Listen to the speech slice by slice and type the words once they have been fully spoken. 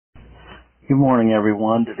Good morning,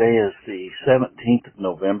 everyone. Today is the 17th of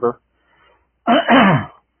November,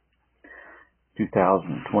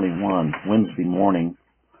 2021, Wednesday morning.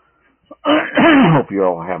 Hope you're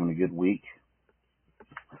all having a good week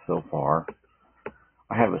so far.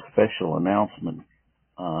 I have a special announcement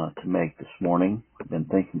to make this morning. I've been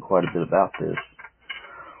thinking quite a bit about this.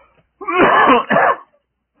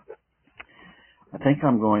 I think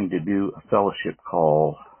I'm going to do a fellowship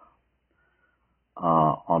call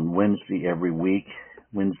on Wednesday every week,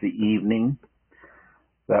 Wednesday evening.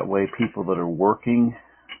 That way people that are working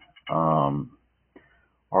are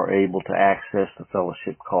able to access the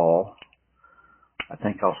fellowship call. I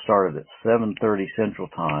think I'll start it at 7:30 Central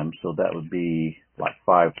Time, so that would be like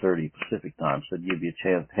 5:30 Pacific Time, so it'd give you a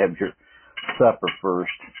chance to have your supper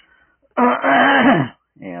first.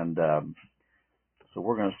 And so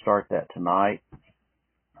we're going to start that tonight.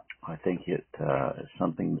 I think it is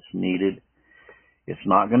something that's needed. It's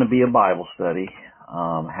not going to be a Bible study.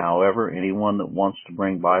 However, anyone that wants to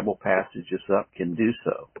bring Bible passages up can do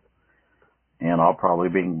so. And I'll probably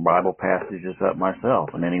bring Bible passages up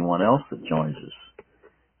myself and anyone else that joins us.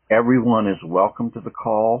 Everyone is welcome to the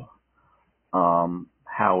call.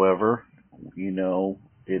 However,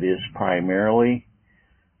 it is primarily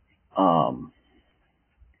a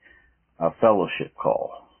fellowship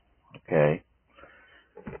call. Okay?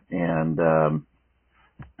 And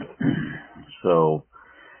so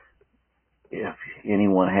if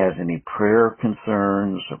anyone has any prayer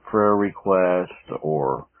concerns or prayer requests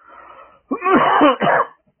or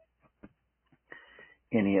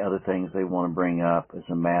any other things they want to bring up as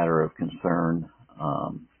a matter of concern,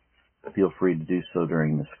 feel free to do so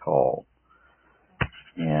during this call.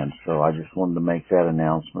 And so I just wanted to make that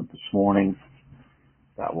announcement this morning.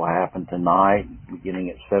 That will happen tonight, beginning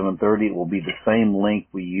at 7:30. It will be the same link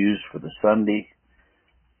we used for the Sunday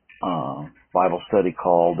Bible study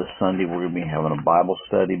call. This Sunday we're going to be having a Bible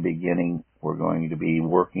study beginning. We're going to be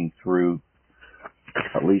working through,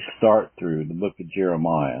 at least start through, the book of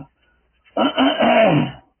Jeremiah.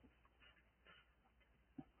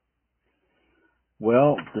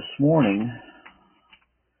 Well, this morning,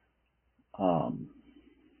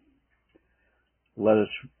 let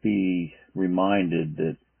us be reminded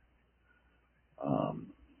that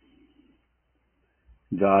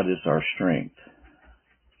God is our strength.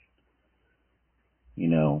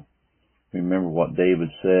 Remember what David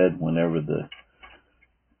said whenever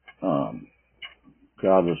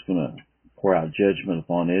God was going to pour out judgment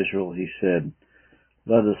upon Israel. He said,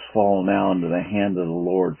 "Let us fall now into the hand of the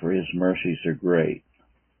Lord, for his mercies are great."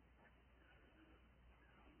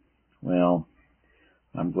 Well,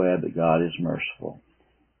 I'm glad that God is merciful.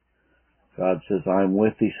 God says, "I am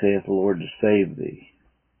with thee, saith the Lord, to save thee.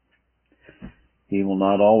 He will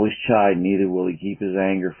not always chide, neither will he keep his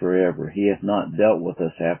anger forever. He hath not dealt with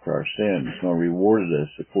us after our sins, nor rewarded us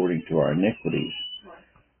according to our iniquities.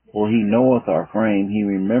 For he knoweth our frame, he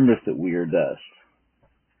remembereth that we are dust.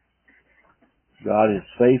 God is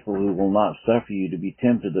faithful, who will not suffer you to be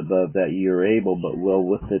tempted above that ye are able, but will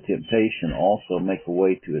with the temptation also make a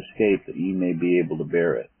way to escape, that ye may be able to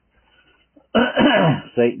bear it.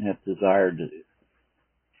 Satan hath desired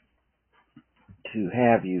to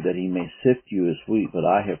have you, that he may sift you as wheat, but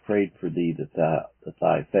I have prayed for thee, that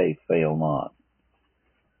thy faith fail not.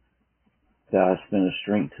 Thou hast been a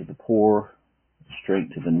strength to the poor, a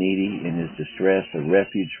strength to the needy in his distress, a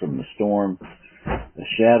refuge from the storm, a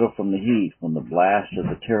shadow from the heat, when the blast of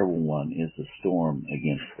the terrible one is a storm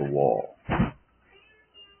against the wall."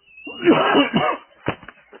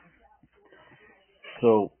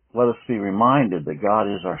 So let us be reminded that God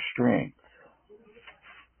is our strength.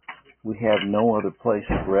 We have no other place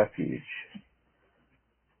of refuge.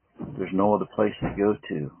 There's no other place to go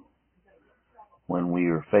to when we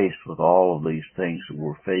are faced with all of these things that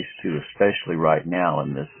we're faced to, especially right now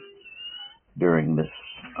during this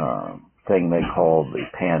thing they call the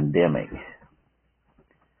pandemic.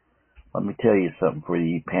 Let me tell you something for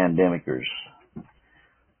you pandemicers.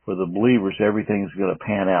 For the believers, everything's going to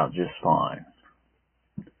pan out just fine.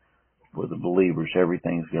 For the believers,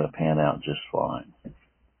 everything's going to pan out just fine.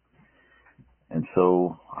 And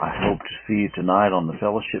so I hope to see you tonight on the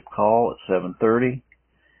fellowship call at 7:30.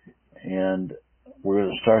 And we're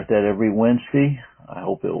going to start that every Wednesday. I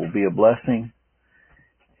hope it will be a blessing.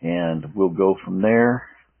 And we'll go from there.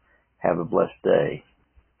 Have a blessed day.